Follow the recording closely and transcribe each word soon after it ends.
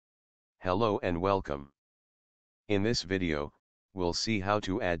Hello and welcome. In this video, we'll see how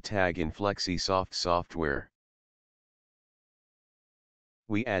to add tag in Flexisoft software.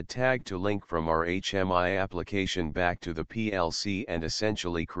 We add tag to link from our HMI application back to the PLC and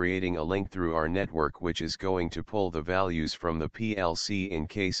essentially creating a link through our network which is going to pull the values from the PLC in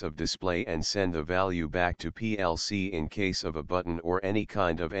case of display and send the value back to PLC in case of a button or any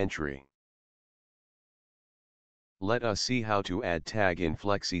kind of entry. Let us see how to add tag in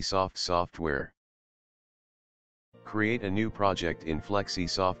Flexisoft software. Create a new project in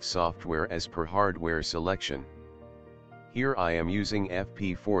Flexisoft software as per hardware selection. Here I am using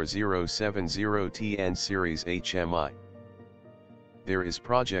FP4070TN series HMI. There is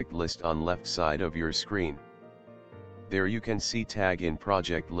project list on left side of your screen. There you can see tag in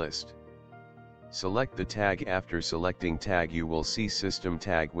project list. Select the tag. After selecting tag you will see system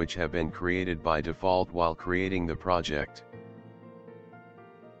tag which have been created by default while creating the project.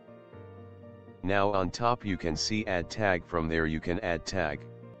 Now on top you can see add tag. From there you can add tag.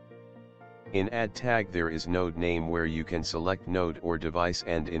 In add tag there is node name where you can select node or device,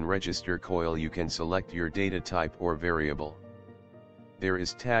 and in register coil you can select your data type or variable. There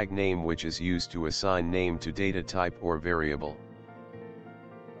is tag name which is used to assign name to data type or variable.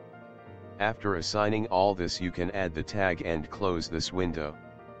 After assigning all this you can add the tag and close this window.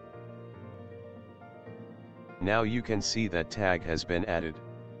 Now you can see that tag has been added.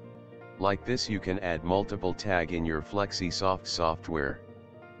 Like this you can add multiple tag in your Flexisoft software.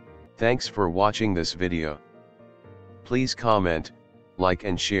 Thanks for watching this video. Please comment, like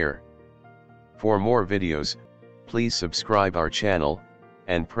and share. For more videos, please subscribe our channel,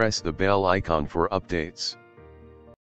 and press the bell icon for updates.